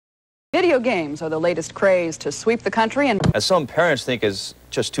Video games are the latest craze to sweep the country and... As some parents think is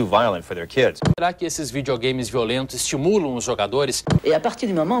just too violent for their kids. Será que esses videogames violentos estimulam os jogadores? Et à partir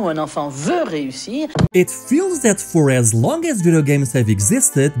du moment où un enfant veut réussir... It feels that for as long as video games have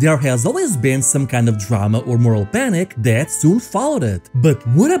existed, there has always been some kind of drama or moral panic that soon followed it. But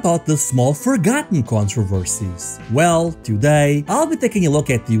what about the small forgotten controversies? Well, today, I'll be taking a look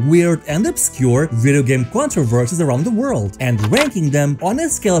at the weird and obscure video game controversies around the world and ranking them on a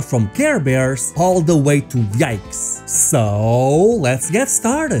scale from Care Bears all the way to yikes. So, let's get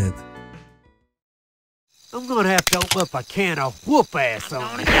started. I'm gonna have to open up a can of whoop ass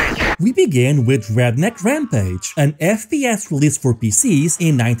on it. We begin with Redneck Rampage, an FPS release for PCs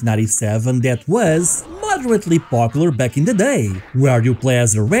in 1997 that was moderately popular back in the day, where you play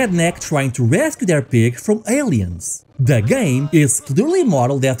as a redneck trying to rescue their pig from aliens. The game is clearly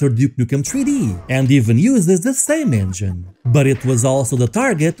modeled after Duke Nukem 3D, and even uses the same engine. But it was also the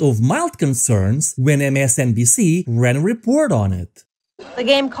target of mild concerns when MSNBC ran a report on it. The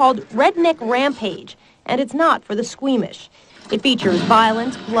game called Redneck Rampage, and it's not for the squeamish. It features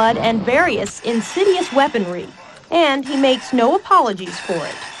violence, blood, and various insidious weaponry, and he makes no apologies for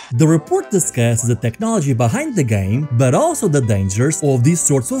it. The report discusses the technology behind the game, but also the dangers of these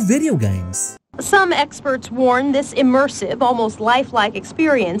sorts of video games. Some experts warn this immersive, almost lifelike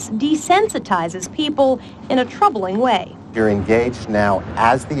experience desensitizes people in a troubling way. You're engaged now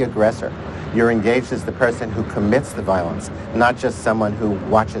as the aggressor. You're engaged as the person who commits the violence, not just someone who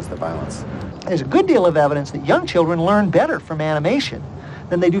watches the violence. There's a good deal of evidence that young children learn better from animation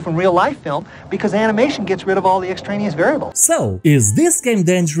than they do from real-life film because animation gets rid of all the extraneous variables. So, is this game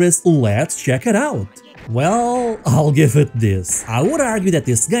dangerous? Let's check it out. Well, I'll give it this. I would argue that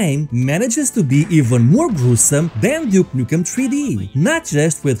this game manages to be even more gruesome than Duke Nukem 3D. Not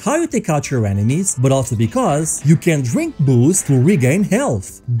just with how you take out your enemies, but also because you can drink booze to regain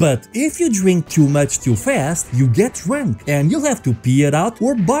health. But if you drink too much too fast, you get drunk and you'll have to pee it out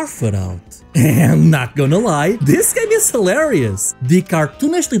or barf it out. And not gonna lie, this game is hilarious. The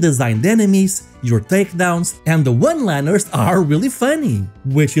cartoonishly designed enemies, your takedowns, and the one-liners are really funny.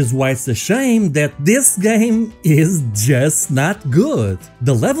 Which is why it's a shame that this game is just not good.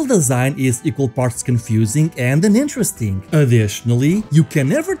 The level design is equal parts confusing and uninteresting. Additionally, you can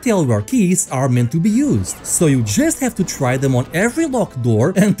never tell where keys are meant to be used, so you just have to try them on every locked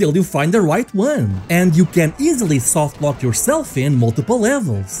door until you find the right one. And you can easily soft lock yourself in multiple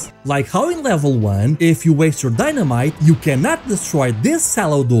levels. Like how in level 1, if you waste your dynamite, you cannot destroy this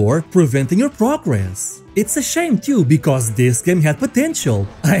shallow door, preventing your progress. It's a shame too, because this game had potential.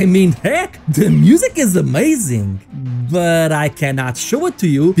 I mean, heck, the music is amazing. But I cannot show it to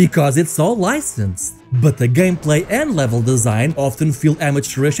you because it's all licensed. But the gameplay and level design often feel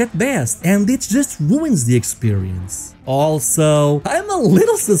amateurish at best, and it just ruins the experience. Also, I'm a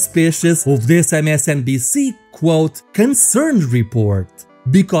little suspicious of this MSNBC, quote, concerned report.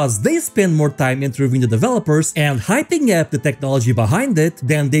 Because they spend more time interviewing the developers and hyping up the technology behind it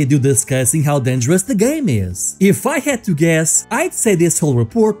than they do discussing how dangerous the game is. If I had to guess, I'd say this whole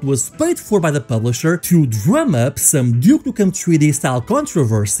report was paid for by the publisher to drum up some Duke Nukem 3D style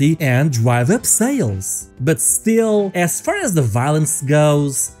controversy and drive up sales. But still, as far as the violence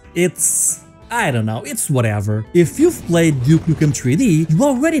goes, I don't know, it's whatever. If you've played Duke Nukem 3D, you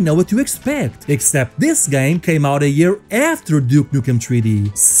already know what to expect. Except this game came out a year after Duke Nukem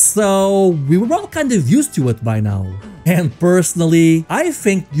 3D, so we were all kind of used to it by now. And personally, I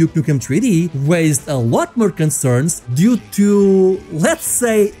think Duke Nukem 3D raised a lot more concerns due to, let's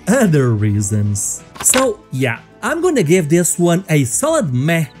say, other reasons. So yeah, I'm gonna give this one a solid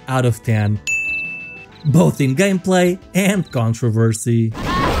meh out of 10. Both in gameplay and controversy.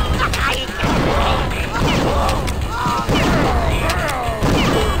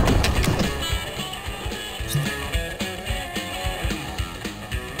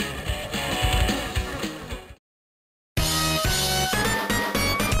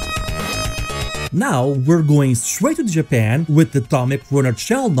 Now we're going straight to Japan with the Atomic Runner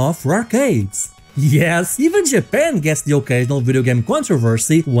Chelnov for arcades. Yes, even Japan gets the occasional video game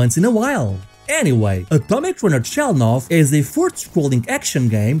controversy once in a while. Anyway, Atomic Runner Chelnov is a fourth-scrolling action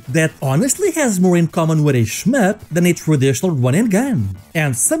game that honestly has more in common with a shmup than a traditional run-and-gun.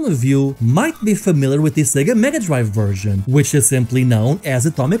 And some of you might be familiar with the Sega Mega Drive version, which is simply known as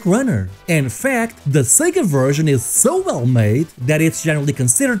Atomic Runner. In fact, the Sega version is so well made that it's generally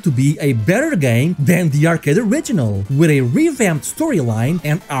considered to be a better game than the arcade original, with a revamped storyline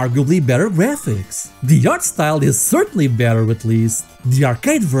and arguably better graphics. The art style is certainly better, at least. The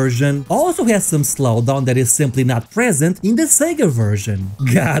arcade version also has has some slowdown that is simply not present in the Sega version.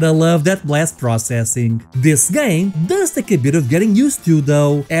 Gotta love that blast processing. This game does take a bit of getting used to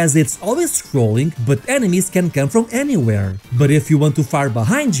though, as it's always scrolling, but enemies can come from anywhere. But if you want to fire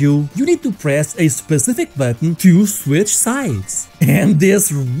behind you, you need to press a specific button to switch sides. And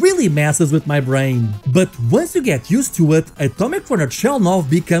this really messes with my brain. But once you get used to it, Atomic Runner Chelnov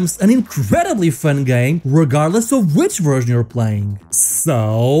becomes an incredibly fun game regardless of which version you're playing.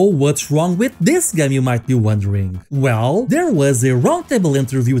 So, what's wrong with this game, you might be wondering? Well, there was a roundtable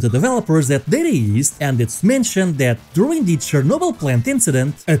interview with the developers at Data East, and it's mentioned that during the Chernobyl plant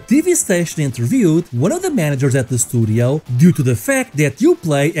incident, a TV station interviewed one of the managers at the studio due to the fact that you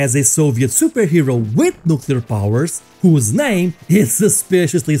play as a Soviet superhero with nuclear powers, whose name is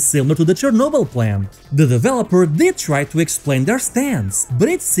suspiciously similar to the Chernobyl plant. The developer did try to explain their stance, but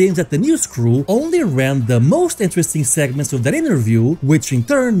it seems that the news crew only ran the most interesting segments of that interview, which in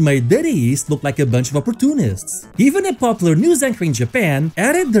turn made Data East look like a bunch of opportunists. Even a popular news anchor in Japan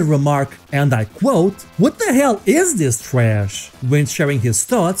added the remark, and I quote, "What the hell is this trash?" when sharing his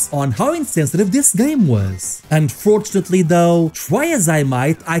thoughts on how insensitive this game was. Unfortunately though, try as I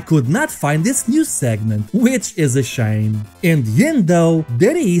might, I could not find this news segment, which is a shame. In the end though,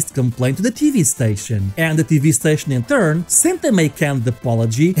 Data East complained to the TV station, and the TV station in turn sent them a canned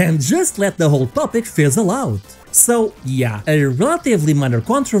apology and just let the whole topic fizzle out. So yeah, a relatively minor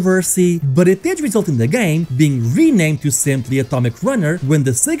controversy, but it did result in the game being renamed to simply Atomic Runner when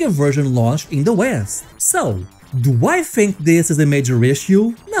the Sega version launched in the West. So, do I think this is a major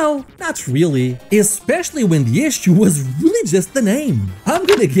issue? No, not really. Especially when the issue was really just the name. I'm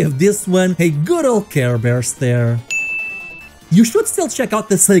gonna give this one a good old Care Bear stare. You should still check out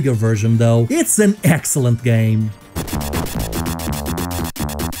the Sega version though, it's an excellent game.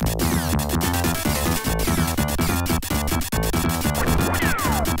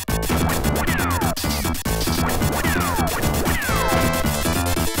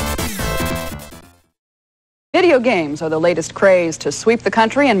 Video games are the latest craze to sweep the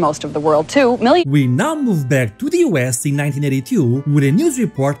country and most of the world too. We now move back to the US in 1982 with a news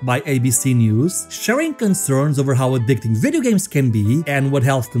report by ABC News sharing concerns over how addicting video games can be and what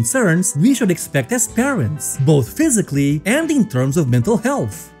health concerns we should expect as parents, both physically and in terms of mental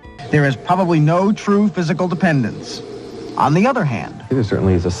health. There is probably no true physical dependence. On the other hand, there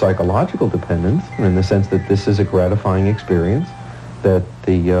certainly is a psychological dependence in the sense that this is a gratifying experience, that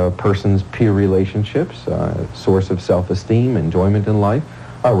the person's peer relationships, source of self-esteem, enjoyment in life,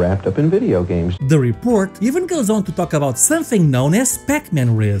 are wrapped up in video games. The report even goes on to talk about something known as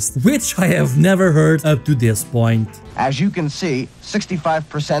Pac-Man wrist, which I have never heard up to this point. As you can see,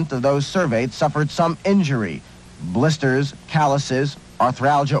 65% of those surveyed suffered some injury, blisters, calluses,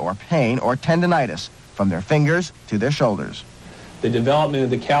 arthralgia or pain, or tendinitis, from their fingers to their shoulders. The development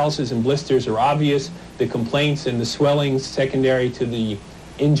of the calluses and blisters are obvious. The complaints and the swellings secondary to the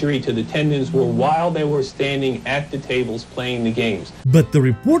injury to the tendons were while they were standing at the tables playing the games. But the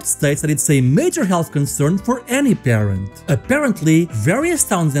report states that it's a major health concern for any parent. Apparently, various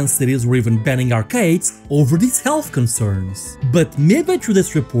towns and cities were even banning arcades over these health concerns. But midway through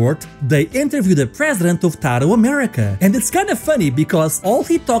this report, they interview the president of Tato America, and it's kind of funny because all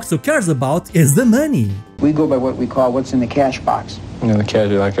he talks or cares about is the money. We go by what we call what's in the cash box. You know,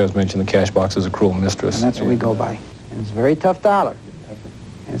 like I was mentioning, the cash box is a cruel mistress. And that's what we go by. And it's a very tough dollar.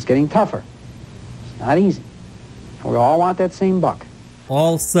 And it's getting tougher. It's not easy. And we all want that same buck.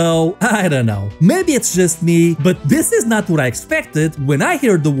 Also, I don't know, maybe it's just me, but this is not what I expected when I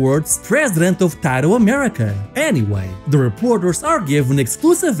heard the words President of Tato America. Anyway, the reporters are given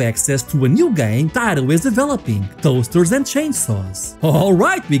exclusive access to a new game Tato is developing, Toasters and Chainsaws.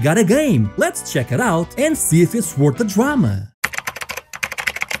 Alright, we got a game, let's check it out and see if it's worth the drama.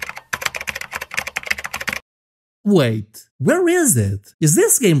 Wait, where is it? Is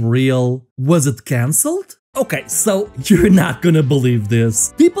this game real? Was it cancelled? Okay, so you're not gonna believe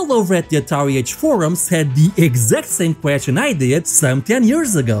this. People over at the Atari Age forums had the exact same question I did some 10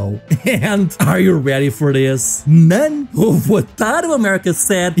 years ago. And are you ready for this? None of what Tato America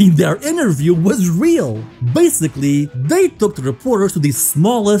said in their interview was real. Basically, they took the reporters to the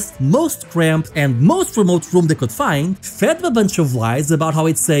smallest, most cramped, and most remote room they could find, fed them a bunch of lies about how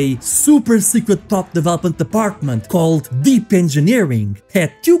it's a super secret top development department called Deep Engineering,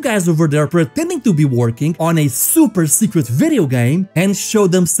 had two guys over there pretending to be working on a super secret video game, and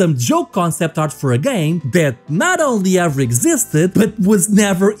showed them some joke concept art for a game that not only ever existed, but was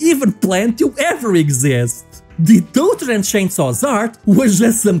never even planned to ever exist. The Toter and Chainsaws art was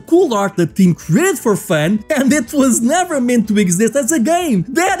just some cool art the team created for fun, and it was never meant to exist as a game.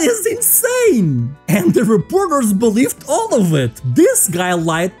 That is insane! And the reporters believed all of it. This guy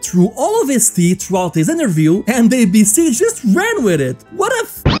lied through all of his teeth throughout his interview, and the ABC just ran with it. What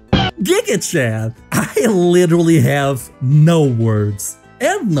a Giga Chad! I literally have no words.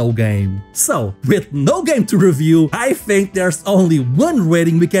 And no game. So, with no game to review, I think there's only one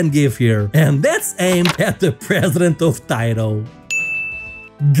rating we can give here, and that's aimed at the president of Taito.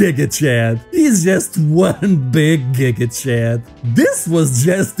 Giga Chad. He's just one big Giga Chad. This was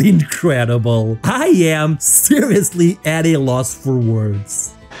just incredible. I am seriously at a loss for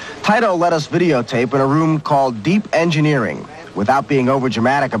words. Taito let us videotape in a room called Deep Engineering. Without being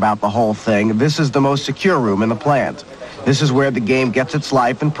overdramatic about the whole thing, this is the most secure room in the plant. This is where the game gets its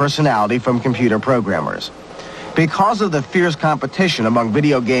life and personality from computer programmers. Because of the fierce competition among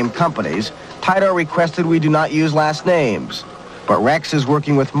video game companies, Taito requested we do not use last names. But Rex is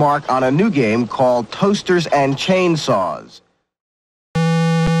working with Mark on a new game called Toasters and Chainsaws.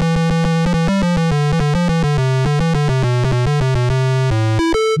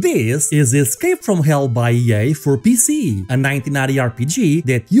 This is Escape from Hell by EA for PC, a 1990 RPG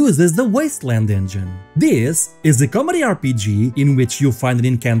that uses the Wasteland engine. This is a comedy RPG in which you find an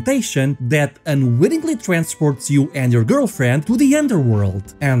incantation that unwittingly transports you and your girlfriend to the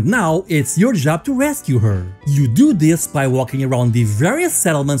underworld, and now it's your job to rescue her. You do this by walking around the various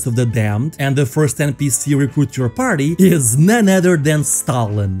settlements of the damned, and the first NPC you recruit to your party is none other than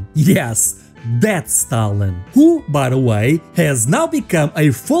Stalin. Yes, that's Stalin, who, by the way, has now become a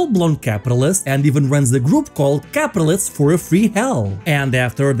full-blown capitalist and even runs a group called Capitalists for a Free Hell. And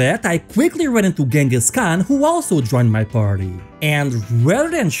after that, I quickly ran into Genghis Khan, who also joined my party. And rather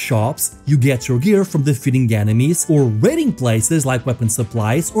than shops, you get your gear from defeating enemies or raiding places like weapon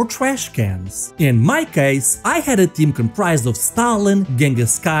supplies or trash cans. In my case, I had a team comprised of Stalin,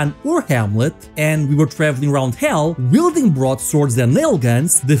 Genghis Khan or Hamlet, and we were traveling around hell wielding broadswords and nail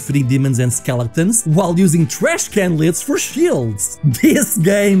guns, defeating demons and skeletons while using trash can lids for shields. This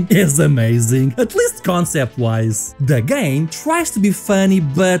game is amazing, at least concept-wise. The game tries to be funny,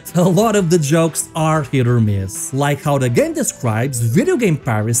 but a lot of the jokes are hit or miss, like how the game describes video game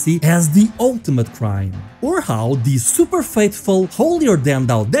piracy as the ultimate crime, or how the super faithful,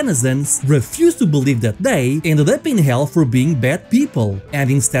 holier-than-thou denizens refuse to believe that they ended up in hell for being bad people, and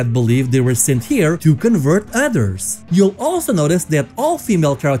instead believe they were sent here to convert others. You'll also notice that all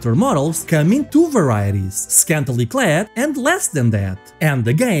female character models come in two varieties, scantily clad and less than that. And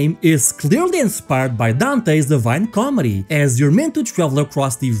the game is clearly inspired by Dante's Divine Comedy, as you're meant to travel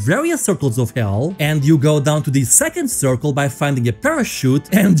across the various circles of hell, and you go down to the second circle by finding a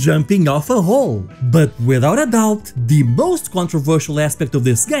parachute and jumping off a hole. But without a doubt, the most controversial aspect of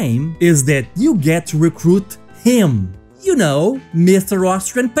this game is that you get to recruit him. You know, Mr.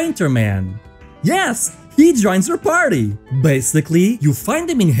 Austrian Painter Man. Yes, he joins your party. Basically, you find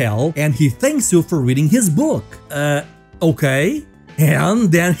him in hell and he thanks you for reading his book. Okay.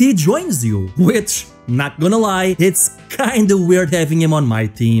 And then he joins you, which, not gonna lie, it's kinda weird having him on my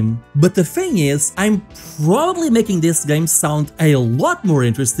team. But the thing is, I'm probably making this game sound a lot more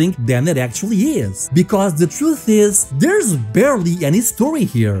interesting than it actually is. Because the truth is, there's barely any story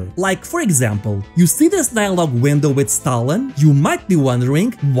here. Like, for example, you see this dialogue window with Stalin? You might be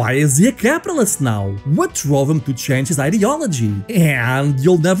wondering, why is he a capitalist now? What drove him to change his ideology? And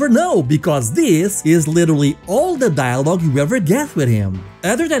you'll never know, because this is literally all the dialogue you ever get with him.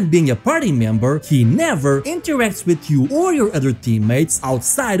 Other than being a party member, he never interacts with you or your other teammates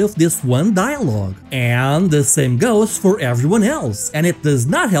outside of this one dialogue. And the same goes for everyone else. And it does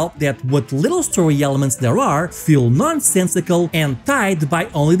not help that what little story elements there are feel nonsensical and tied by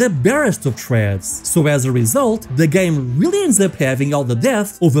only the barest of threads. So as a result, the game really ends up having all the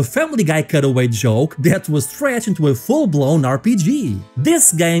depth of a Family Guy cutaway joke that was stretched into a full-blown RPG.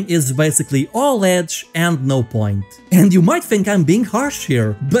 This game is basically all edge and no point. And you might think I'm being harsh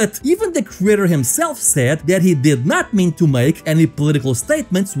here, but even the creator himself said that he did not mean to make any political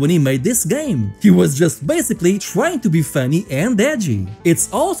statements when he made this game. He was just basically trying to be funny and edgy. It's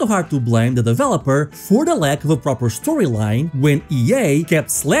also hard to blame the developer for the lack of a proper storyline when EA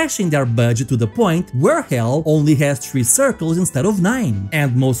kept slashing their budget to the point where hell only has 3 circles instead of 9,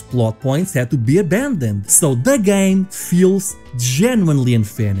 and most plot points had to be abandoned, so the game feels genuinely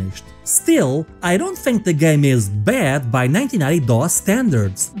unfinished. Still, I don't think the game is bad by 1990 DOS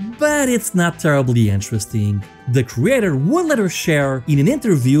standards, but it's not terribly interesting. The creator would later share in an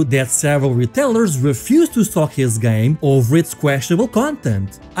interview that several retailers refused to stock his game over its questionable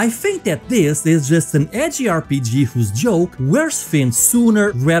content. I think that this is just an edgy RPG whose joke wears thin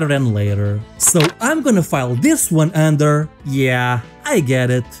sooner rather than later. So I'm gonna file this one under, yeah, I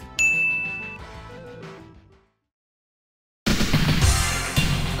get it.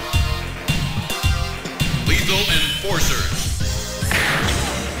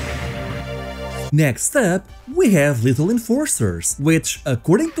 Next up, we have Lethal Enforcers, which,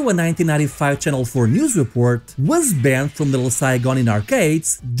 according to a 1995 Channel 4 news report, was banned from Little Saigon in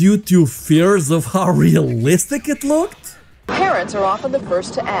arcades due to fears of how realistic it looked. Parents are often the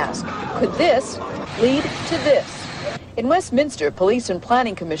first to ask, could this lead to this? In Westminster, police and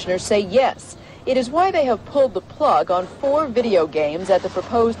planning commissioners say yes. It is why they have pulled the plug on 4 video games at the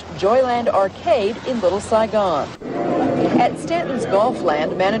proposed Joyland Arcade in Little Saigon. At Stanton's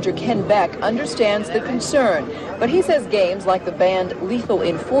Golfland, manager Ken Beck understands the concern, but he says games like the banned Lethal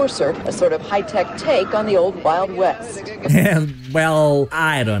Enforcer, a sort of high-tech take on the old Wild West. And, well,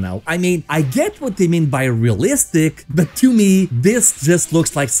 I don't know. I mean, I get what they mean by realistic, but to me, this just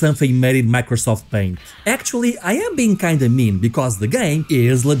looks like something made in Microsoft Paint. Actually, I am being kinda mean because the game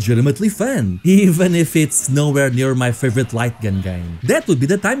is legitimately fun, even if it's nowhere near my favorite light gun game. That would be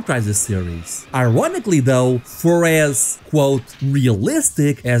the Time Crisis series. Ironically though, for as, quote,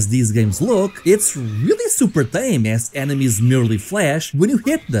 realistic as these games look, it's really super tame as enemies merely flash when you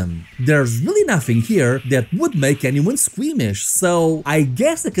hit them. There's really nothing here that would make anyone squeamish, so I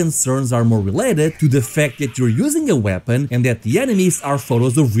guess the concerns are more related to the fact that you're using a weapon and that the enemies are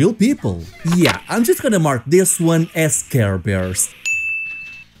photos of real people. Yeah, I'm just gonna mark this one as Care Bears.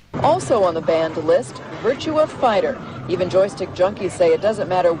 Also on the banned list, Virtua Fighter. Even joystick junkies say it doesn't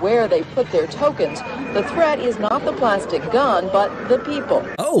matter where they put their tokens. The threat is not the plastic gun, but the people.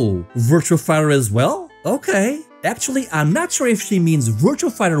 Oh, Virtua Fighter as well? Okay. Actually, I'm not sure if she means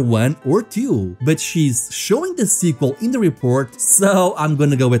Virtua Fighter 1 or 2, but she's showing the sequel in the report, so I'm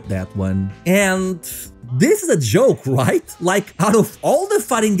gonna go with that one. And this is a joke, right? Like, out of all the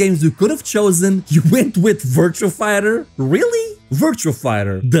fighting games you could have chosen, you went with Virtua Fighter? Really? Virtua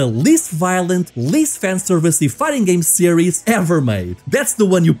Fighter, the least violent, least fan-servicey fighting game series ever made. That's the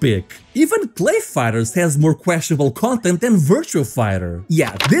one you pick. Even Clay Fighters has more questionable content than Virtua Fighter.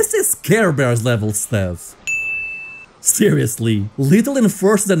 Yeah, this is Care Bears level stuff. Seriously, Lethal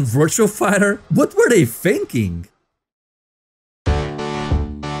Enforcers and Virtua Fighter? What were they thinking?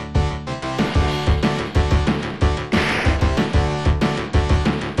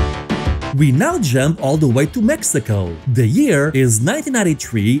 We now jump all the way to Mexico. The year is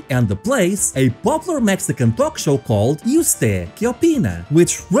 1993 and the place, a popular Mexican talk show called ¿Y usted qué opina?,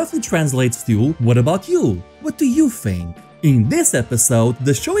 which roughly translates to "What about you? What do you think?" In this episode,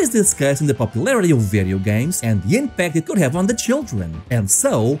 the show is discussing the popularity of video games and the impact it could have on the children. And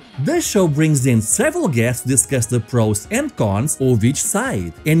so, the show brings in several guests to discuss the pros and cons of each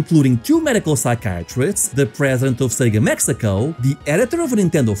side, including 2 medical psychiatrists, the president of Sega Mexico, the editor of a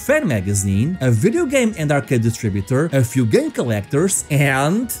Nintendo fan magazine, a video game and arcade distributor, a few game collectors,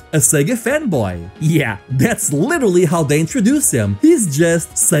 and a Sega fanboy. Yeah, that's literally how they introduce him. He's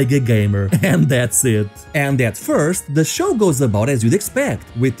just Sega Gamer, and that's it. And at first, the show goes about as you'd expect,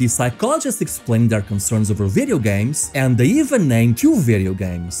 with the psychologists explaining their concerns over video games, and they even name 2 video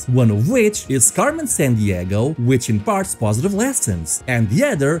games, one of which is Carmen Sandiego, which imparts positive lessons, and the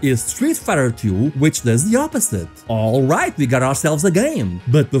other is Street Fighter 2, which does the opposite. Alright, we got ourselves a game,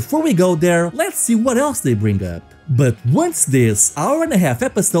 but before we go there, let's see what else they bring up. But once this hour-and-a-half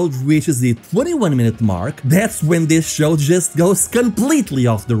episode reaches the 21-minute mark, that's when this show just goes completely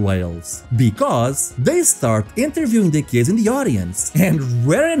off the rails. Because they start interviewing the kids in the audience, and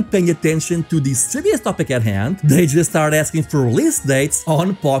rather than paying attention to the serious topic at hand, they just start asking for release dates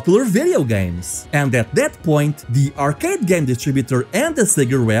on popular video games. And at that point, the arcade game distributor and the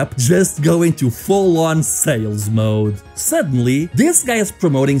Sega rep just go into full-on sales mode. Suddenly, this guy is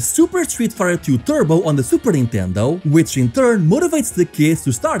promoting Super Street Fighter 2 Turbo on the Super Nintendo, which in turn motivates the kids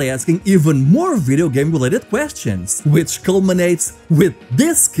to start asking even more video game related questions, which culminates with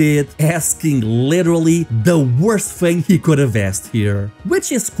this kid asking literally the worst thing he could have asked here.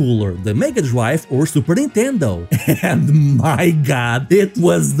 Which is cooler, the Mega Drive or Super Nintendo? And my god, it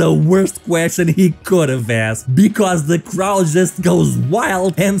was the worst question he could have asked, because the crowd just goes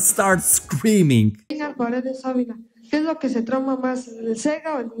wild and starts screaming. ¿Qué es lo que se trauma más, el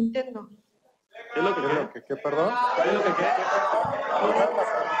Sega o el Nintendo? ¿Qué es lo que perdón? ¿Qué es lo que qué?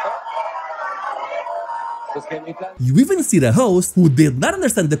 You even see the host, who did not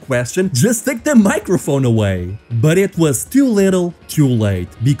understand the question, just take the microphone away. But it was too little, too late,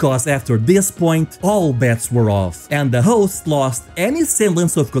 because after this point, all bets were off, and the host lost any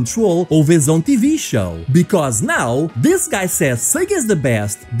semblance of control over his own TV show. Because now, this guy says Sega is the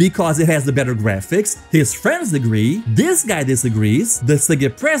best because it has the better graphics, his friends agree, this guy disagrees, the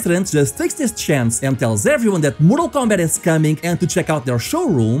Sega president just takes this chance and tells everyone that Mortal Kombat is coming and to check out their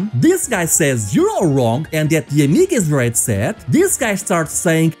showroom, this guy says you're all wrong and that the Amiga is where it's at, this guy starts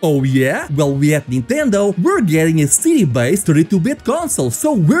saying, oh yeah, well we at Nintendo, we're getting a CD-based 32-bit console,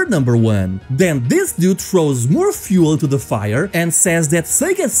 so we're number one. Then this dude throws more fuel to the fire and says that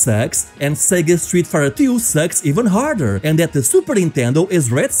Sega sucks and Sega Street Fighter 2 sucks even harder and that the Super Nintendo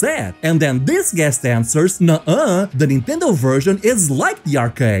is where it's at. And then this guest answers, nuh-uh, the Nintendo version is like the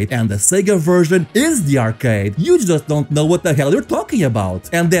arcade and the Sega version is the arcade. You just don't know what the hell you're talking about.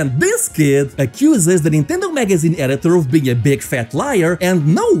 And then this kid accuses the Nintendo magazine editor of being a big fat liar,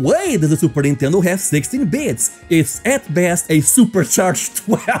 and no way does the Super Nintendo have 16 bits. It's at best a supercharged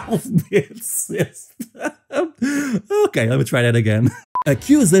 12 bits. Okay, let me try that again.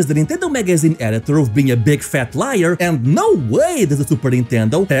 Accuses the Nintendo magazine editor of being a big fat liar, and no way does the Super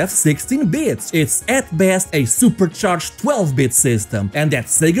Nintendo have 16 bits. It's at best a supercharged 12-bit system, and that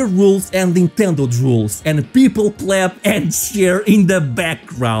Sega rules and Nintendo rules, and people clap and cheer in the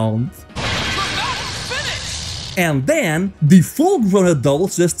background. And then, the full-grown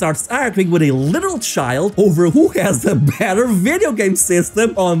adult just starts arguing with a little child over who has the better video game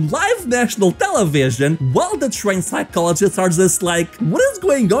system on live national television, while the trained psychologists are just like, what is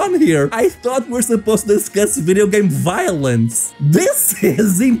going on here? I thought we're supposed to discuss video game violence. This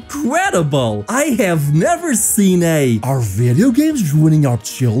is incredible! I have never seen a "Are video games ruining our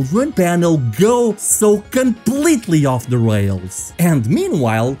children?" panel go so completely off the rails. And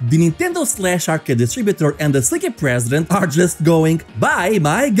meanwhile, the Nintendo/arcade distributor and the Sega president are just going, buy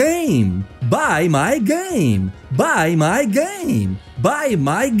my game, buy my game, buy my game, buy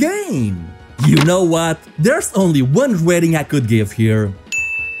my game. You know what? There's only one rating I could give here.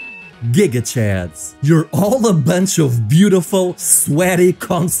 Giga Chads. You're all a bunch of beautiful, sweaty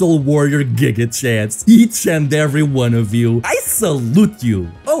console warrior Giga Chads, each and every one of you. I salute you.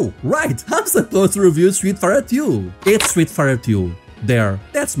 Oh, right, I'm supposed to review Street Fighter 2. It's Street Fighter 2. There,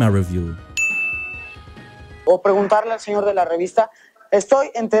 that's my review. O preguntarle al señor de la revista, estoy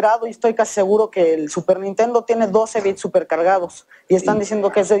enterado y estoy casi seguro que el Super Nintendo tiene 12 bits supercargados y están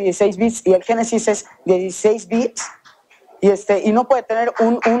diciendo que es de 16 bits y el Genesis es de 16 bits y no puede tener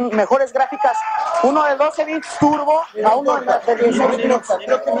mejores gráficas, uno de 12 bits turbo a uno de 16 bits.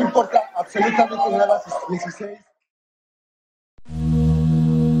 Creo que no importa absolutamente nada 16.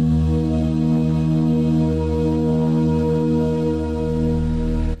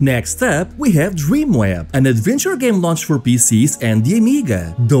 Next up, we have Dreamweb, an adventure game launched for PCs and the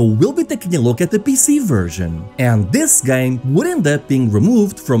Amiga, though we'll be taking a look at the PC version. And this game would end up being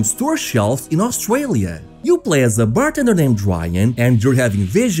removed from store shelves in Australia. You play as a bartender named Ryan, and you're having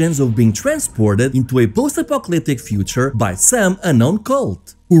visions of being transported into a post-apocalyptic future by some unknown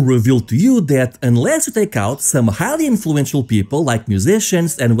cult, who reveal to you that unless you take out some highly influential people like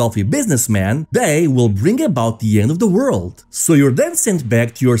musicians and wealthy businessmen, they will bring about the end of the world. So you're then sent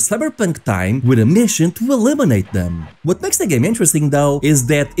back to your cyberpunk time with a mission to eliminate them. What makes the game interesting though is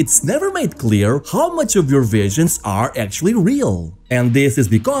that it's never made clear how much of your visions are actually real. And this is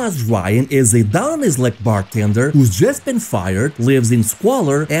because Ryan is a down-on-his-luck bartender who's just been fired, lives in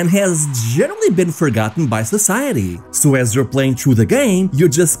squalor, and has generally been forgotten by society. So as you're playing through the game, you're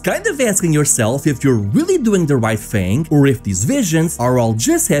just kind of asking yourself if you're really doing the right thing, or if these visions are all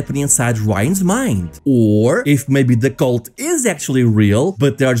just happening inside Ryan's mind. Or if maybe the cult is actually real,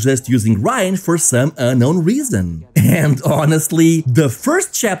 but they're just using Ryan for some unknown reason. And honestly, the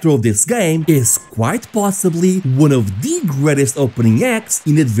first chapter of this game is quite possibly one of the greatest opening acts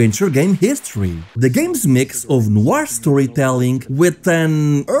in adventure game history. The game's mix of noir storytelling with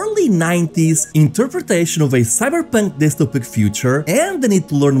an early 90s interpretation of a cyberpunk dystopic future and the need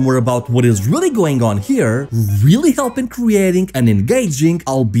to learn more about what is really going on here really help in creating an engaging,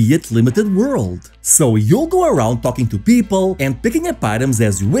 albeit limited world. So you'll go around talking to people and picking up items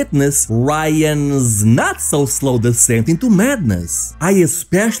as you witness Ryan's not-so-slow descent into madness. I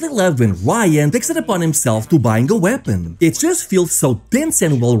especially love when Ryan takes it upon himself to buying a weapon. It just feels so tense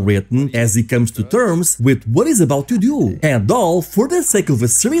and well written as he comes to terms with what he's about to do, and all for the sake of a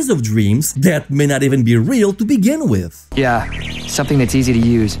series of dreams that may not even be real to begin with. Yeah, something that's easy to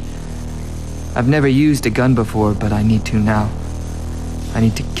use. I've never used a gun before, but I need to now. I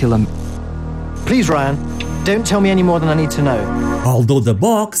need to kill him. Please, Ryan, Don't tell me any more than I need to know. Although the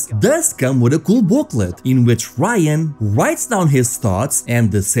box does come with a cool booklet in which Ryan writes down his thoughts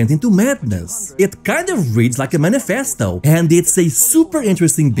and descent into madness. It kind of reads like a manifesto, and it's a super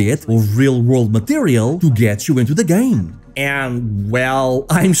interesting bit of real-world material to get you into the game. And, well,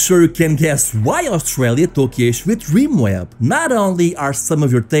 I'm sure you can guess why Australia took issue with Dreamweb. Not only are some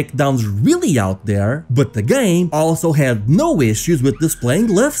of your takedowns really out there, but the game also had no issues with displaying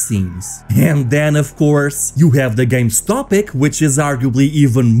love scenes. And then, of course, you have the game's topic, which is arguably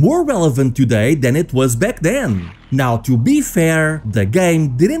even more relevant today than it was back then. Now, to be fair, the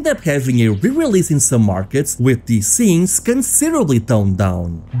game did end up having a re-release in some markets with the scenes considerably toned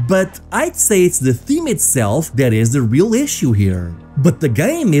down. But I'd say it's the theme itself that is the real issue here. But the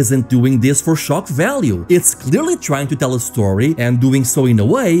game isn't doing this for shock value. It's clearly trying to tell a story and doing so in a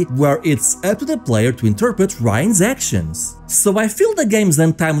way where it's up to the player to interpret Ryan's actions. So I feel the game's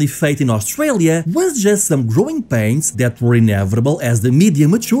untimely fate in Australia was just some growing pains that were inevitable as the media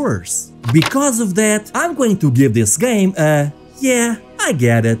matures. Because of that, I'm going to give this game a yeah, I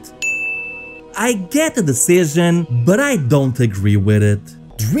get it. I get the decision, but I don't agree with it.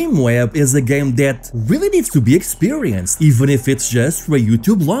 Dreamweb is a game that really needs to be experienced, even if it's just for a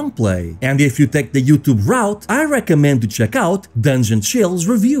YouTube long play. And if you take the YouTube route, I recommend to check out Dungeon Chill's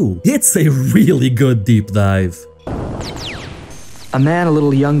review. It's a really good deep dive. A man a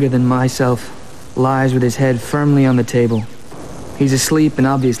little younger than myself lies with his head firmly on the table. He's asleep and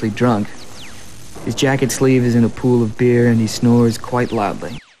obviously drunk. His jacket sleeve is in a pool of beer and he snores quite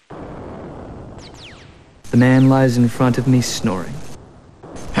loudly. The man lies in front of me snoring.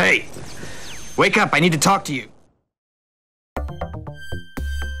 Hey! Wake up, I need to talk to you.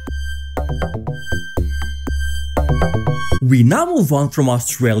 We now move on from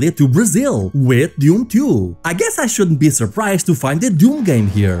Australia to Brazil with Doom 2. I guess I shouldn't be surprised to find a Doom game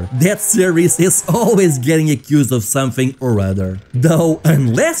here. That series is always getting accused of something or other. Though,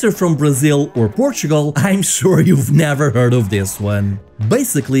 unless you're from Brazil or Portugal, I'm sure you've never heard of this one.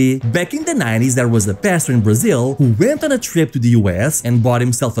 Basically, back in the 90s there was a pastor in Brazil who went on a trip to the US and bought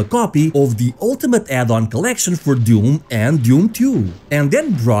himself a copy of the ultimate add-on collection for Doom and Doom 2, and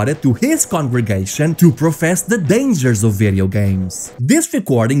then brought it to his congregation to profess the dangers of video games. This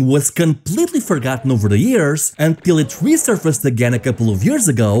recording was completely forgotten over the years until it resurfaced again a couple of years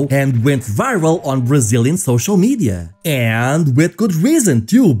ago and went viral on Brazilian social media. And with good reason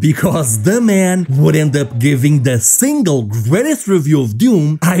too, because the man would end up giving the single greatest review of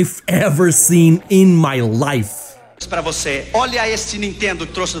Doom I've ever seen in my life. Para você, olha este Nintendo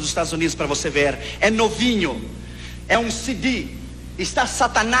que trouxe dos Estados Unidos para você ver. É novinho, é CD, está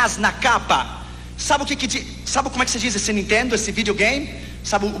Satanás na capa. Sabe como é que se diz esse Nintendo, esse videogame?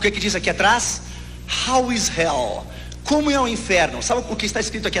 Sabe o que diz aqui atrás? How is hell? Como é o inferno? Sabe o que está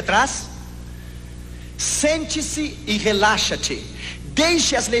escrito aqui atrás? Sente-se e relaxa-te.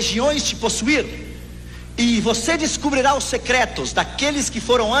 Deixe as legiões te possuir. E você descobrirá os secretos daqueles que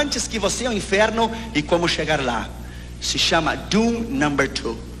foram antes que você ao inferno e como chegar lá. Se chama Doom Number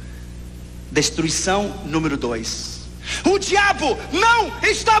 2. Destruição número 2. O diabo não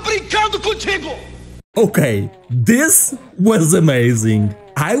está brincando contigo! Okay, this was amazing.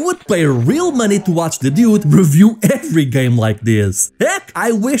 I would pay real money to watch the dude review every game like this. Heck,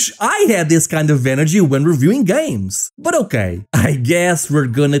 I wish I had this kind of energy when reviewing games. But okay, I guess we're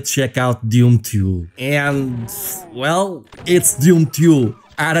gonna check out Doom 2. And, well, it's Doom 2.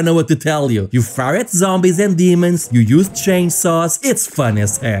 I don't know what to tell you. You fire at zombies and demons, you use chainsaws, it's fun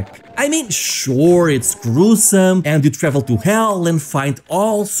as heck. I mean, sure, it's gruesome, and you travel to hell and find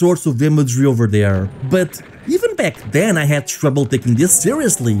all sorts of imagery over there, but even back then I had trouble taking this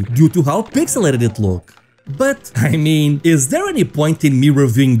seriously due to how pixelated it looked. But, I mean, is there any point in me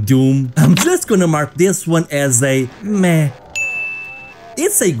reviewing Doom? I'm just gonna mark this one as a meh.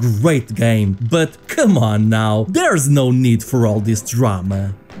 It's a great game, but come on now, there's no need for all this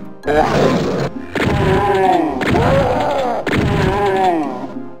drama.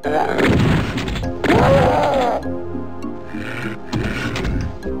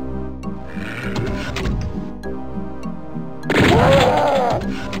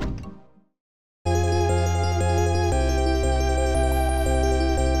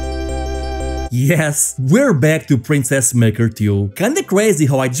 Yes, we're back to Phantasmagoria 2. Kinda crazy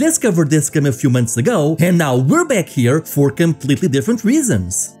how I just covered this game a few months ago, and now we're back here for completely different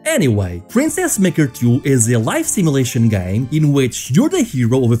reasons. Anyway, Phantasmagoria 2 is a life simulation game in which you're the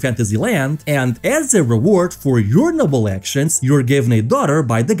hero of a fantasy land, and as a reward for your noble actions, you're given a daughter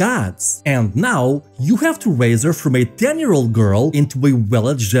by the gods. And now, you have to raise her from a 10-year-old girl into a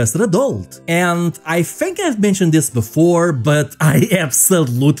well-adjusted adult. And I think I've mentioned this before, but I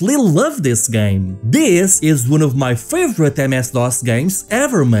absolutely love this game. game. This is one of my favorite MS-DOS games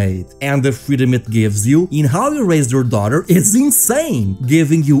ever made, and the freedom it gives you in how you raise your daughter is insane,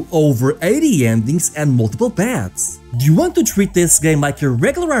 giving you over 80 endings and multiple paths. Do you want to treat this game like your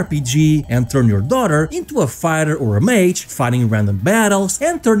regular RPG and turn your daughter into a fighter or a mage, fighting random battles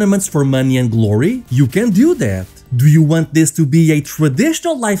and tournaments for money and glory? You can do that. Do you want this to be a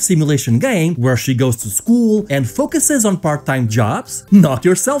traditional life simulation game where she goes to school and focuses on part-time jobs? Knock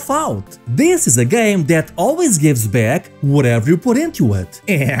yourself out! This is a game that always gives back whatever you put into it.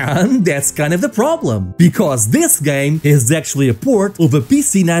 And that's kind of the problem, because this game is actually a port of a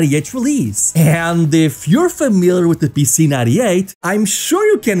PC98 release. And if you're familiar with the PC98, I'm sure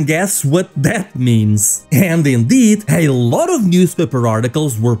you can guess what that means. And indeed, a lot of newspaper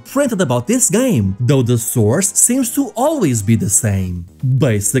articles were printed about this game, though the source seems to always be the same.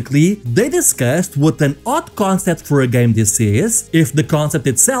 Basically, they discussed what an odd concept for a game this is, if the concept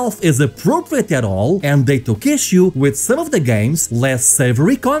itself is appropriate at all, and they took issue with some of the game's less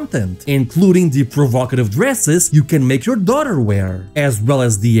savory content, including the provocative dresses you can make your daughter wear, as well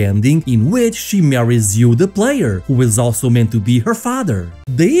as the ending in which she marries you, the player, who is also meant to be her father.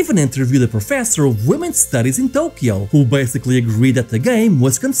 They even interviewed a professor of women's studies in Tokyo, who basically agreed that the game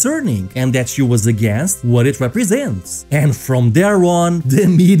was concerning and that she was against what it represents. And from there on, the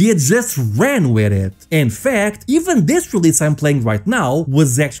media just ran with it. In fact, even this release I'm playing right now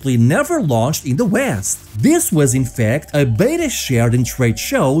was actually never launched in the West. This was in fact a beta shared in trade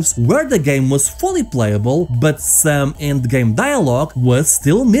shows where the game was fully playable, but some end-game dialogue was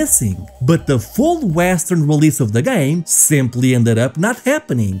still missing. But the full Western release of the game simply ended up not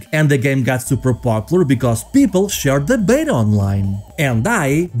happening, and the game got super popular because people shared the beta online. And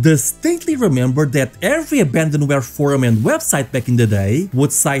I distinctly remember that every abandonware forum and website back in the day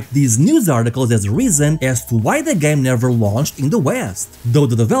would cite these news articles as a reason as to why the game never launched in the West, though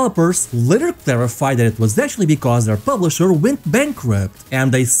the developers later clarified that it was actually because their publisher went bankrupt,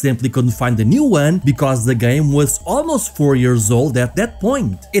 and they simply couldn't find a new one because the game was almost 4 years old at that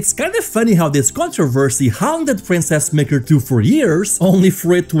point. It's kind of funny how this controversy hounded Princess Maker 2 for years, only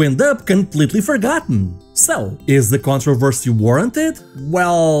for it to end up completely forgotten. So, is the controversy warranted?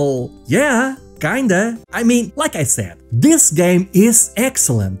 Well, yeah, kinda. I mean, like I said, this game is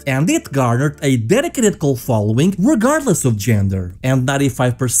excellent, and it garnered a dedicated cult following regardless of gender, and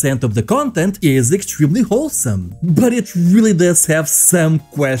 95% of the content is extremely wholesome, but it really does have some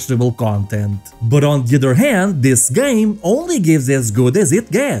questionable content. But on the other hand, this game only gives as good as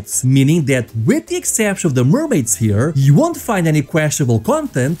it gets, meaning that with the exception of the mermaids here, you won't find any questionable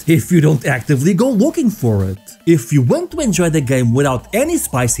content if you don't actively go looking for it. If you want to enjoy the game without any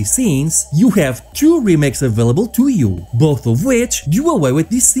spicy scenes, you have 2 remakes available to you, both of which do away with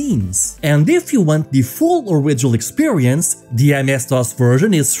these scenes. And if you want the full original experience, the MS-DOS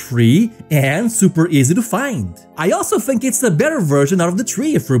version is free and super easy to find. I also think it's a better version out of the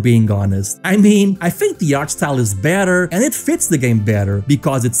 3 if we're being honest. I mean, I think the art style is better and it fits the game better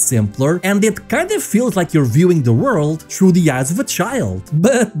because it's simpler and it kind of feels like you're viewing the world through the eyes of a child.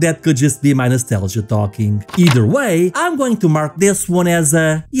 But that could just be my nostalgia talking. Either way, I'm going to mark this one as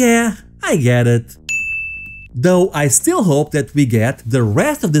a yeah, I get it. Though I still hope that we get the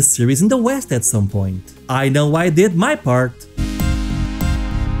rest of the series in the West at some point. I know I did my part.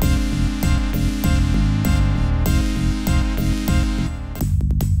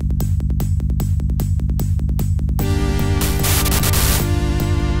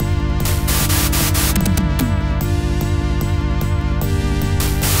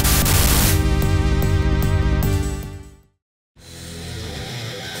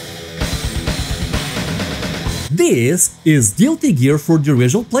 This is Guilty Gear for the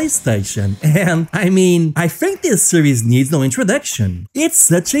original PlayStation, and I mean, I think this series needs no introduction. It's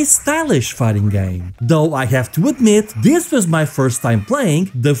such a stylish fighting game. Though I have to admit, this was my first time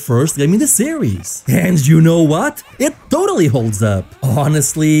playing the first game in the series. And you know what? It totally holds up.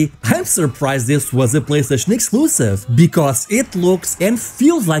 Honestly, I'm surprised this was a PlayStation exclusive, because it looks and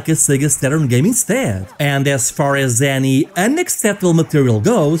feels like a Sega Saturn game instead. And as far as any unacceptable material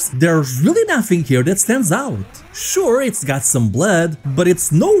goes, there's really nothing here that stands out. Sure, it's got some blood, but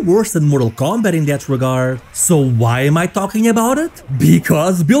it's no worse than Mortal Kombat in that regard. So why am I talking about it?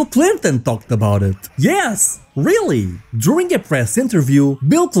 Because Bill Clinton talked about it. Yes! Really? During a press interview,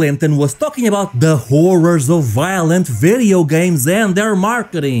 Bill Clinton was talking about the horrors of violent video games and their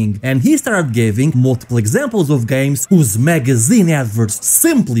marketing, and he started giving multiple examples of games whose magazine adverts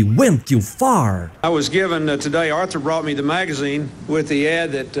simply went too far. I was given today, Arthur brought me the magazine with the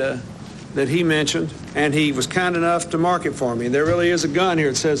ad that he mentioned, and he was kind enough to mark it for me. And there really is a gun here.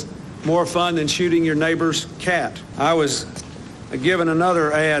 It says, "More fun than shooting your neighbor's cat." I was given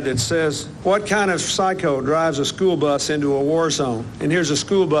another ad that says, "What kind of psycho drives a school bus into a war zone?" And here's a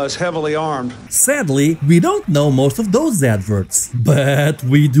school bus heavily armed. Sadly, we don't know most of those adverts, but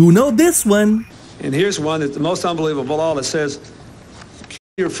we do know this one. And here's one that's the most unbelievable of all. It says, "Kill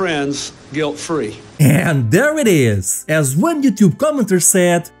your friends guilt-free." And there it is. As one YouTube commenter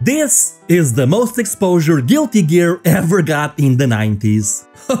said, this is the most exposure Guilty Gear ever got in the 90s.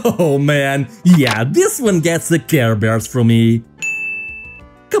 Oh man, yeah, this one gets the Care Bears from me.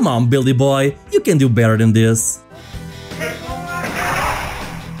 Come on, Billy boy, you can do better than this.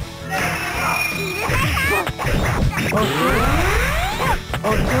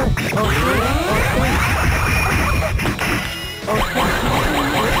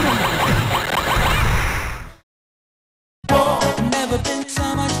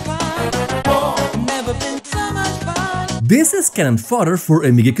 This is cannon fodder for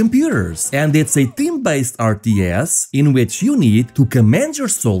Amiga computers, and it's a team-based RTS in which you need to command your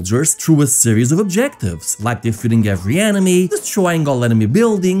soldiers through a series of objectives, like defeating every enemy, destroying all enemy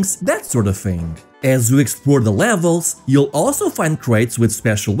buildings, that sort of thing. As you explore the levels, you'll also find crates with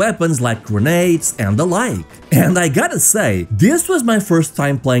special weapons like grenades and the like. And I gotta say, this was my first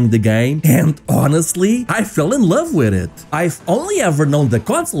time playing the game, and honestly, I fell in love with it. I've only ever known the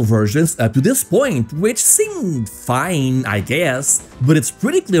console versions up to this point, which seemed fine, I guess, but it's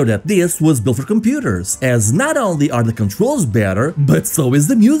pretty clear that this was built for computers, as not only are the controls better, but so is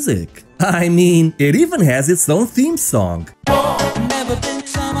the music. I mean, it even has its own theme song. Never been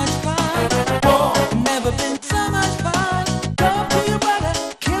so much fun. Never been so much fun. Go to your brother,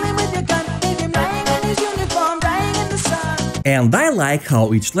 kill him with your gun, leave him lying in his uniform, dying in the sun. And I like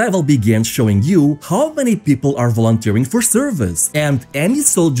how each level begins showing you how many people are volunteering for service, and any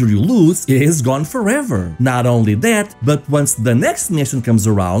soldier you lose is gone forever. Not only that, but once the next mission comes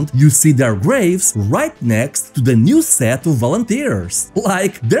around, you see their graves right next to the new set of volunteers.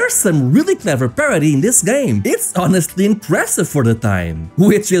 Like, there's some really clever parody in this game. It's honestly impressive for the time.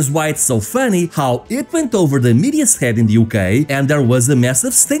 Which is why it's so funny how it went over the media's head in the UK and there was a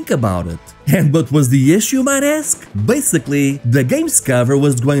massive stink about it. And what was the issue, you might ask? Basically, the game's cover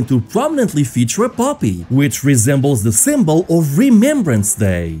was going to prominently feature a poppy, which resembles the symbol of Remembrance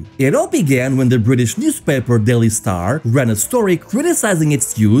Day. It all began when the British newspaper Daily Star ran a story criticizing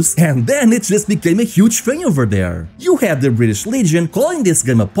its use, and then it just became a huge thing over there. You had the British Legion calling this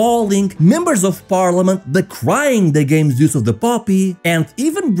game appalling, members of parliament decrying the game's use of the poppy, and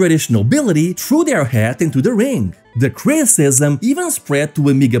even British nobility threw their hat into the ring. The criticism even spread to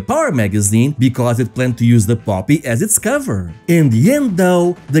Amiga Power magazine because it planned to use the poppy as its cover. In the end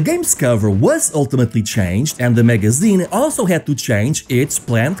though, the game's cover was ultimately changed and the magazine also had to change its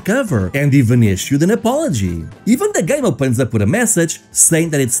planned cover and even issued an apology. Even the game opens up with a message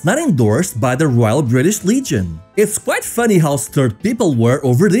saying that it's not endorsed by the Royal British Legion. It's quite funny how stirred people were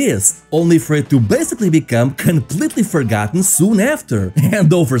over this, only for it to basically become completely forgotten soon after,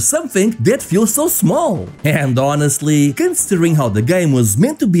 and over something that feels so small. And honestly, considering how the game was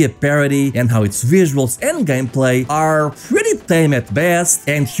meant to be a parody and how its visuals and gameplay are pretty tame at best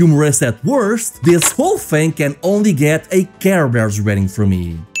and humorous at worst, this whole thing can only get a Care Bears rating from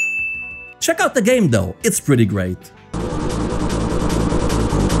me. Check out the game though, it's pretty great.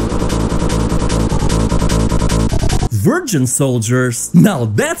 Virgin soldiers, now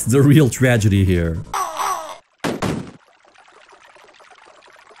that's the real tragedy here.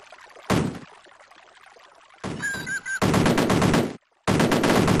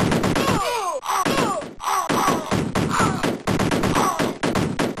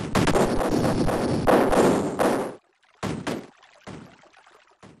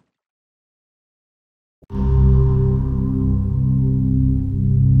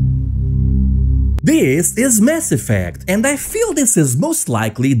 This is Mass Effect, and I feel this is most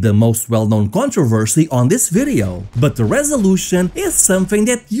likely the most well-known controversy on this video, but the resolution is something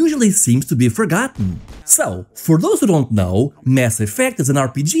that usually seems to be forgotten. So, for those who don't know, Mass Effect is an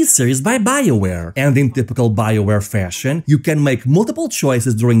RPG series by BioWare, and in typical BioWare fashion, you can make multiple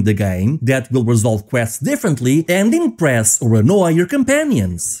choices during the game that will resolve quests differently and impress or annoy your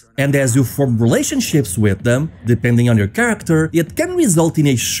companions. And as you form relationships with them, depending on your character, it can result in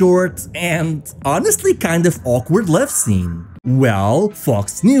a short and honestly kind of awkward love scene. Well,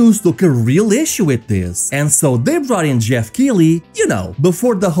 Fox News took a real issue with this, and so they brought in Jeff Keighley, you know,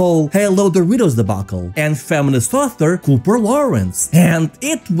 before the whole Hello Doritos debacle, and feminist author Cooper Lawrence, and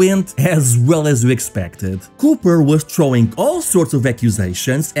it went as well as you expected. Cooper was throwing all sorts of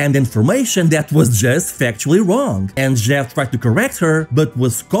accusations and information that was just factually wrong, and Jeff tried to correct her, but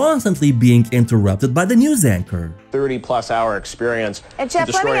was constantly being interrupted by the news anchor. 30-plus hour experience and Jeff,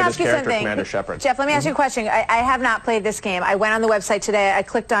 to destroy let me this ask you character, something. Commander Shepard. Jeff, let me ask you a question. I have not played this game. I went on the website today. I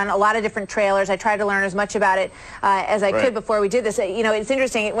clicked on a lot of different trailers. I tried to learn as much about it as I could before we did this. You know, it's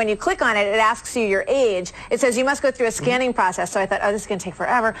interesting. When you click on it, it asks you your age. It says you must go through a scanning process. So I thought, oh, this is going to take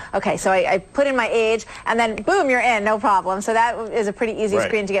forever. Okay, so I put in my age, and then boom, you're in, no problem. So that is a pretty easy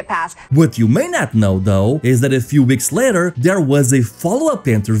screen to get past. What you may not know, though, is that a few weeks later, there was a follow-up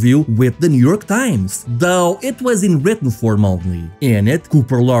interview with the New York Times, though it was in written form only. In it,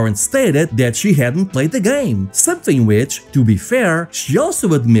 Cooper Lawrence stated that she hadn't played the game, something which, to be fair, she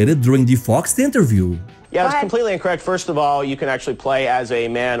also admitted during the Fox interview. Yeah, it's completely incorrect. First of all, you can actually play as a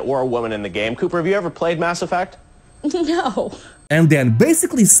man or a woman in the game. Cooper, have you ever played Mass Effect? No. And then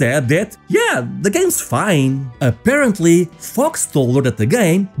basically said that, yeah, the game's fine. Apparently, Fox told her that the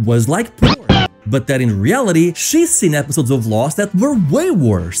game was like porn, but that in reality, she's seen episodes of Lost that were way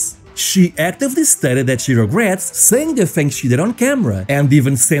worse. She actively stated that she regrets saying the things she did on camera, and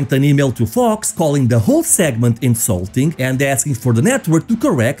even sent an email to Fox calling the whole segment insulting and asking for the network to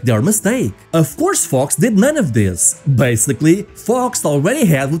correct their mistake. Of course, Fox did none of this. Basically, Fox already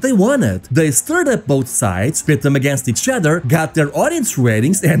had what they wanted. They stirred up both sides, pit them against each other, got their audience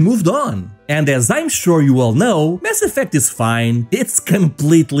ratings, and moved on. And as I'm sure you all know, Mass Effect is fine. It's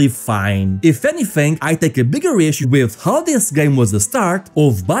completely fine. If anything, I take a bigger issue with how this game was the start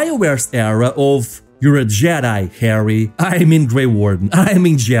of BioWare's era of "You're a Jedi, Harry. I mean Grey Warden. I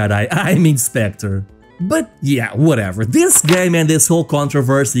mean Jedi. I mean Spectre." But yeah, whatever. This game and this whole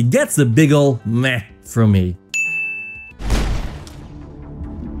controversy gets a big ol' meh from me.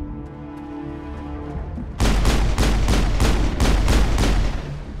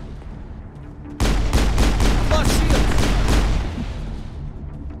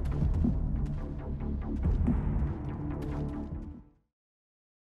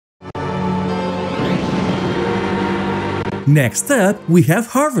 Next up, we have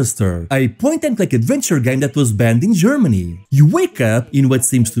Harvester, a point-and-click adventure game that was banned in Germany. You wake up in what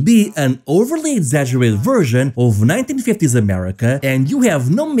seems to be an overly exaggerated version of 1950s America, and you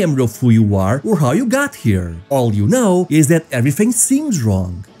have no memory of who you are or how you got here. All you know is that everything seems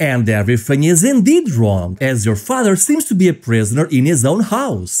wrong. And everything is indeed wrong, as your father seems to be a prisoner in his own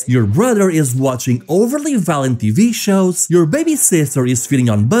house. Your brother is watching overly violent TV shows, your baby sister is feeding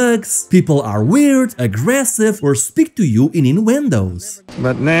on bugs, people are weird, aggressive, or speak to you in innuendos.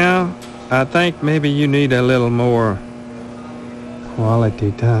 But now, I think maybe you need a little more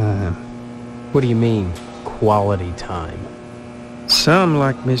quality time. What do you mean, quality time? Some,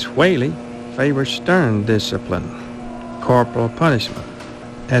 like Miss Whaley, favor stern discipline, corporal punishment,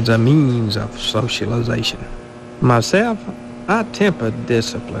 as a means of socialization. Myself, I temper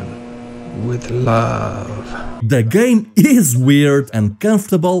discipline with love. The game is weird,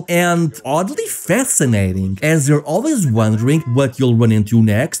 uncomfortable, and oddly fascinating, as you're always wondering what you'll run into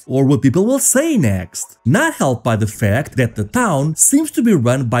next or what people will say next. Not helped by the fact that the town seems to be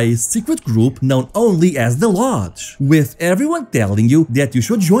run by a secret group known only as the Lodge, with everyone telling you that you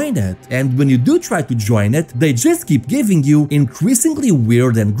should join it, and when you do try to join it, they just keep giving you increasingly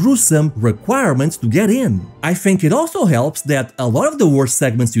weird and gruesome requirements to get in. I think it also helps that a lot of the worst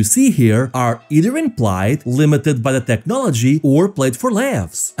segments you see here are either implied, limited by the technology, or played for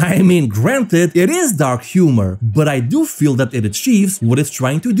laughs. I mean, granted, it is dark humor, but I do feel that it achieves what it's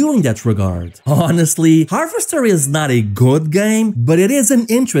trying to do in that regard. Honestly, Harvester is not a good game, but it is an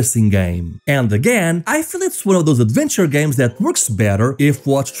interesting game. And again, I feel it's one of those adventure games that works better if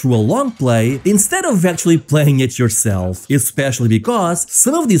watched through a long play instead of actually playing it yourself, especially because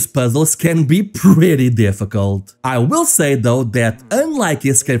some of these puzzles can be pretty difficult. I will say though that unlike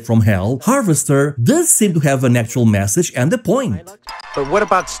Escape from Hell, Harvester does seem to have an actual message and a point. But what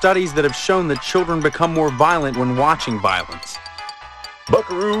about studies that have shown that children become more violent when watching violence?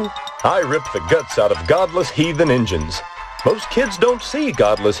 Buckaroo, I rip the guts out of godless heathen engines. Most kids don't see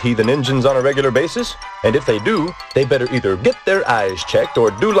godless heathen engines on a regular basis, and if they do, they better either get their eyes checked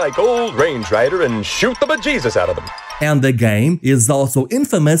or do like old Range Rider and shoot the bejesus out of them. And the game is also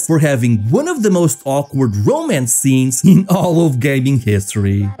infamous for having one of the most awkward romance scenes in all of gaming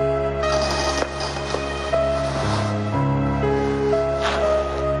history.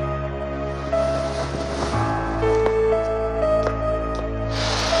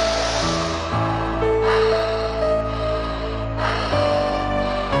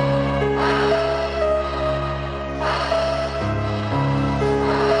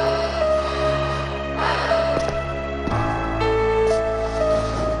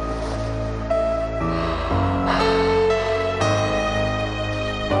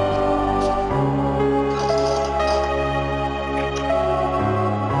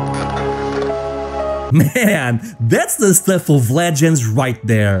 Man, that's the stuff of legends right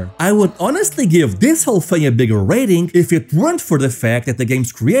there. I would honestly give this whole thing a bigger rating if it weren't for the fact that the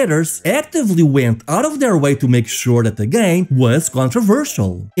game's creators actively went out of their way to make sure that the game was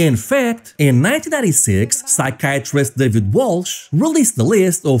controversial. In fact, in 1996, psychiatrist David Walsh released a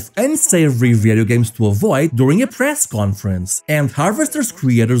list of unsavory video games to avoid during a press conference, and Harvester's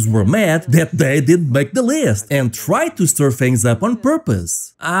creators were mad that they didn't make the list and tried to stir things up on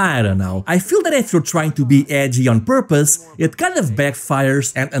purpose. I don't know, I feel that if you're trying to be edgy on purpose, it kind of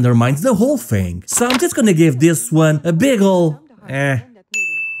backfires and undermines the whole thing. So I'm just gonna give this one a big ol' eh.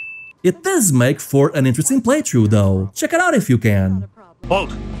 It does make for an interesting playthrough though. Check it out if you can.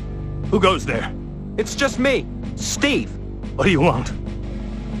 Halt! Who goes there? It's just me, Steve. What do you want?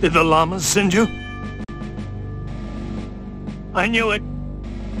 Did the llamas send you? I knew it.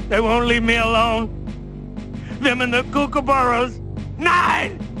 They won't leave me alone. Them and the kookaburras.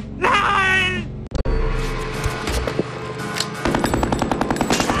 9! 9!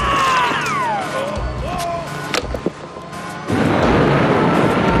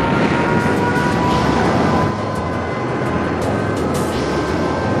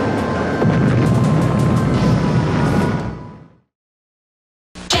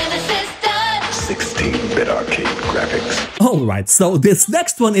 Alright, so this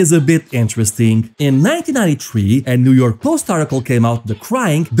next one is a bit interesting. In 1993, a New York Post article came out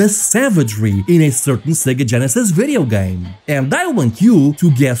decrying the savagery in a certain Sega Genesis video game. And I want you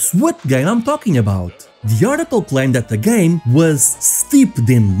to guess what game I'm talking about. The article claimed that the game was steeped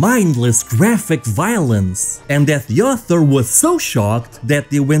in mindless graphic violence, and that the author was so shocked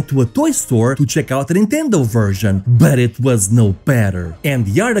that they went to a toy store to check out the Nintendo version, but it was no better. And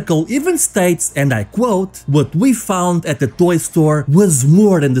the article even states, and I quote, "What we found at the toy store was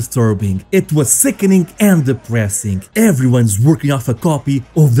more than disturbing. It was sickening and depressing. Everyone's working off a copy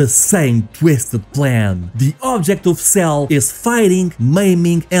of the same twisted plan. The object of sale is fighting,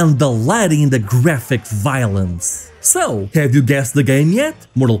 maiming, and delighting in the graphic violence." So, have you guessed the game yet?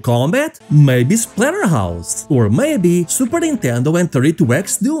 Mortal Kombat? Maybe Splatterhouse? Or maybe Super Nintendo and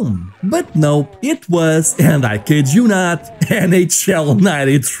 32X Doom? But nope, it was, and I kid you not, NHL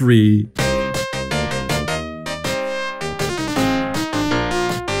 93.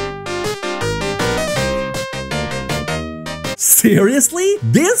 Seriously?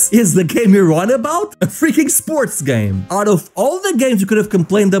 This is the game you're on about? A freaking sports game. Out of all the games you could have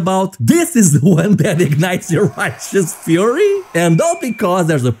complained about, this is the one that ignites your righteous fury? And all because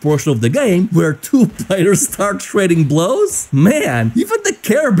there's a portion of the game where two players start trading blows? Man, even the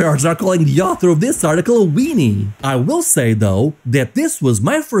Care Bears are calling the author of this article a weenie. I will say though, that this was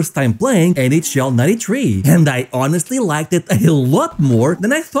my first time playing NHL 93, and I honestly liked it a lot more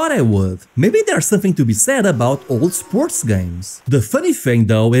than I thought I would. Maybe there's something to be said about old sports games. The funny thing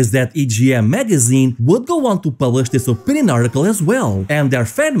though is that EGM magazine would go on to publish this opinion article as well, and their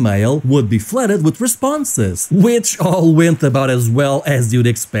fan mail would be flooded with responses, which all went about as well as you'd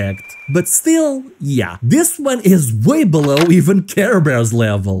expect. But still, yeah, this one is way below even Care Bears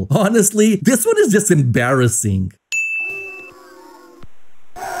level. Honestly, this one is just embarrassing.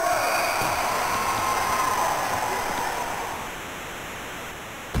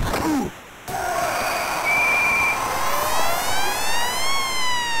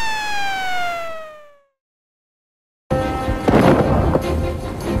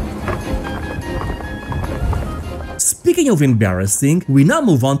 Speaking of embarrassing, we now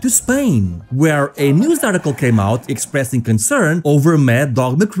move on to Spain, where a news article came out expressing concern over Mad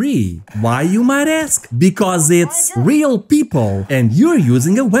Dog Mc Cree. Why, you might ask? Because it's real people and you're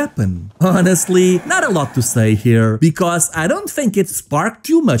using a weapon. Honestly, not a lot to say here, because I don't think it sparked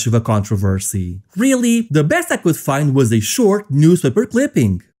too much of a controversy. Really, the best I could find was a short newspaper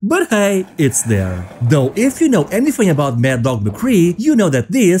clipping. But hey, it's there. Though if you know anything about Mad Dog Mc Cree, you know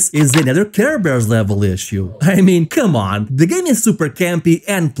that this is another Care Bears level issue. I mean, come on, the game is super campy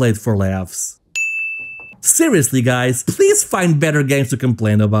and played for laughs. Seriously guys, please find better games to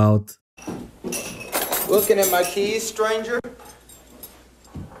complain about. Looking at my keys, stranger?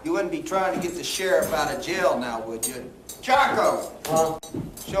 You wouldn't be trying to get the sheriff out of jail now, would you? Chaco!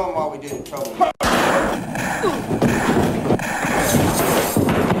 Show him what we did in trouble.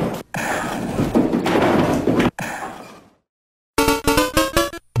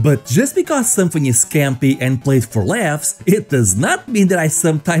 But just because something is campy and played for laughs, it does not mean that I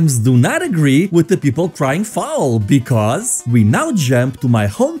sometimes do not agree with the people crying foul, because we now jump to my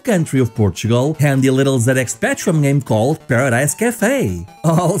home country of Portugal and the little ZX Spectrum game called Paradise Café.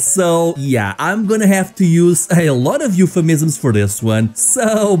 Also, yeah, I'm gonna have to use a lot of euphemisms for this one,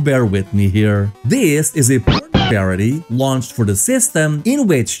 so bear with me here. This is a parody launched for the system in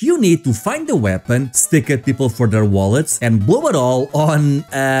which you need to find a weapon, stick at people for their wallets, and blow it all on,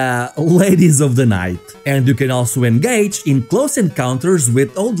 ladies of the night. And you can also engage in close encounters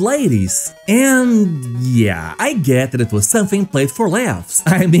with old ladies. And yeah, I get that it was something played for laughs.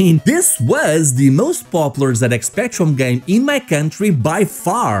 I mean, this was the most popular ZX Spectrum game in my country by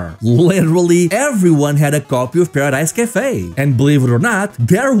far. Literally everyone had a copy of Paradise Café. And believe it or not,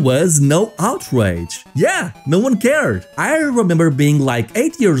 there was no outrage. Yeah, no one cared. I remember being like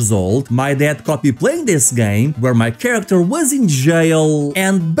 8 years old, my dad caught me playing this game where my character was in jail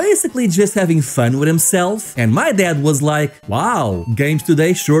and basically just having fun with himself. And my dad was like, wow, games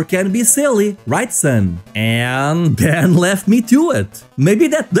today sure can be silly, right son? And then left me to it. Maybe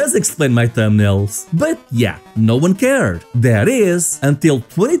that does explain my thumbnails. But yeah, no one cared. That is, until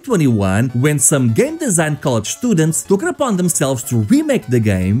 2021, when some game design college students took it upon themselves to remake the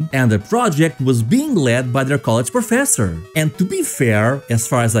game, and the project was being led by their college professor. And to be fair, as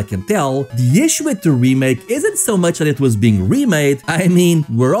far as I can tell, the issue with the remake isn't so much that it was being remade. I mean,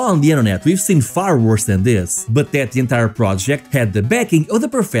 we're all on the internet, we've seen far worse than this, but that the entire project had the backing of the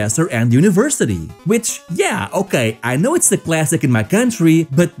professor and the university. Which, yeah, okay, I know it's a classic in my country,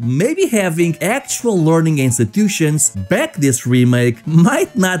 but maybe having actual learning institutions back this remake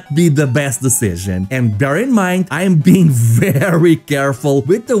might not be the best decision. And bear in mind, I'm being very careful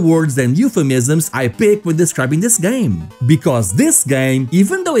with the words and euphemisms I pick when describing this game. Because this game,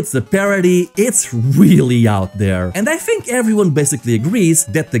 even though it's a parody, it's really out there. And I think everyone basically agrees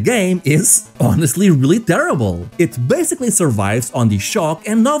that the game is honestly really terrible. It basically survives on the shock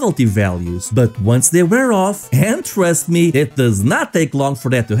and novelty values, but once they wear off, and trust me, it does not take long for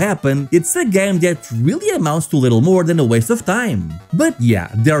that to happen, it's a game that really amounts to little more than a waste of time. But yeah,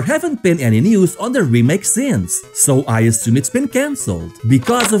 there haven't been any news on the remake since, so I assume it's been cancelled.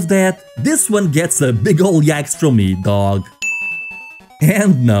 Because of that, this one gets a big ol' yikes from me, dog.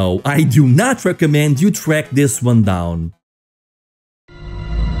 And no, I do not recommend you track this one down.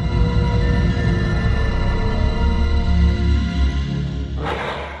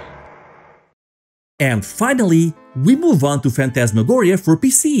 And finally, we move on to Phantasmagoria for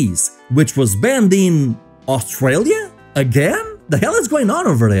PCs, which was banned in Australia? Again? The hell is going on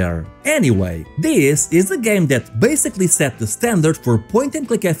over there? Anyway, this is a game that basically set the standard for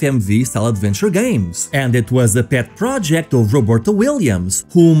point-and-click FMV style adventure games, and it was a pet project of Roberta Williams,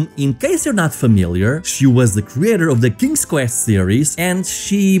 whom, in case you're not familiar, she was the creator of the King's Quest series, and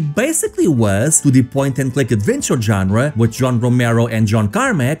she basically was to the point-and-click adventure genre what John Romero and John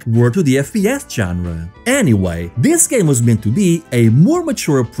Carmack were to the FPS genre. Anyway, this game was meant to be a more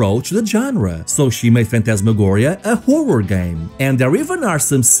mature approach to the genre, so she made Phantasmagoria a horror game, and there even are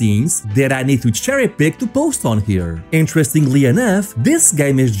some scenes that I need to cherry pick to post on here. Interestingly enough, this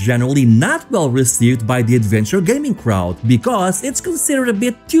game is generally not well received by the adventure gaming crowd because it's considered a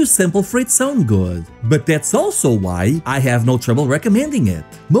bit too simple for its own good. But that's also why I have no trouble recommending it.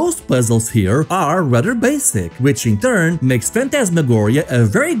 Most puzzles here are rather basic, which in turn makes Phantasmagoria a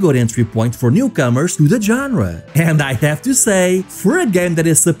very good entry point for newcomers to the genre. And I have to say, for a game that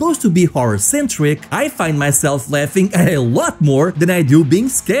is supposed to be horror-centric, I find myself laughing a lot more than I do being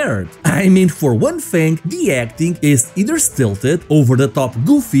scared. I mean, for one thing, the acting is either stilted, over the top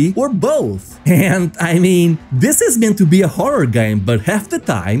goofy, or both. And I mean, this is meant to be a horror game, but half the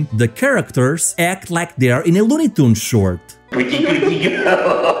time, the characters act like they're in a Looney Tunes short. A little,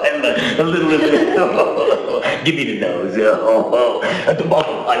 give me the nose. The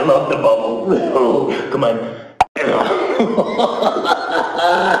bubble. I love the bubble. Come on.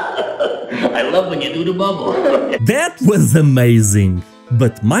 I love when you do the bubble. That was amazing.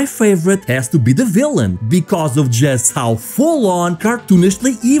 But my favorite has to be the villain, because of just how full-on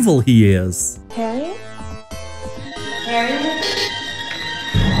cartoonishly evil he is. Harry? Harry?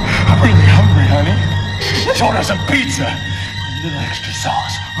 I'm really hungry, honey. Let's order some pizza. A little extra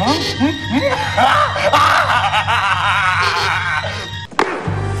sauce,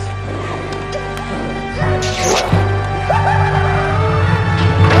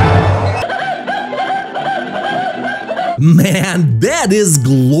 Man, that is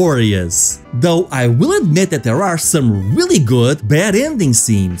glorious! Though I will admit that there are some really good bad ending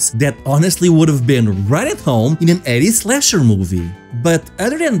scenes that honestly would have been right at home in an 80s slasher movie. But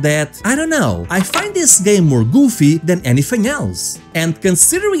other than that, I don't know, I find this game more goofy than anything else. And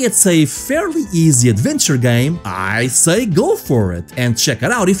considering it's a fairly easy adventure game, I say go for it and check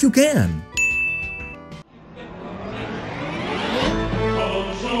it out if you can.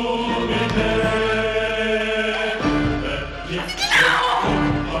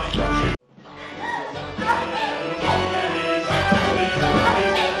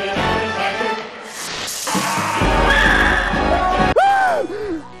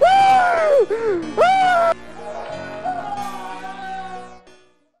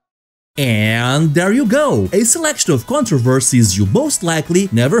 And there you go, a selection of controversies you most likely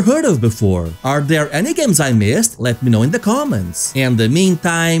never heard of before. Are there any games I missed? Let me know in the comments. In the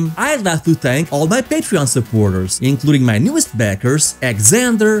meantime, I'd like to thank all my Patreon supporters, including my newest backers,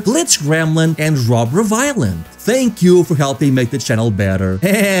 Xander, Glitch Gremlin, and Rob Reviolent. Thank you for helping make the channel better.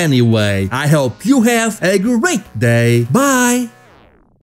 Anyway, I hope you have a great day. Bye!